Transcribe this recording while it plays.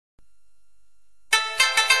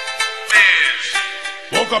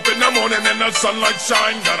woke up in the morning and the sunlight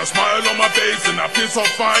shine. Got a smile on my face and I feel so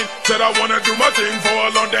fine. Said I wanna do my thing for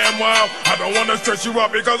a long damn while. I don't wanna stress you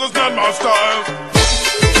out because it's not my style.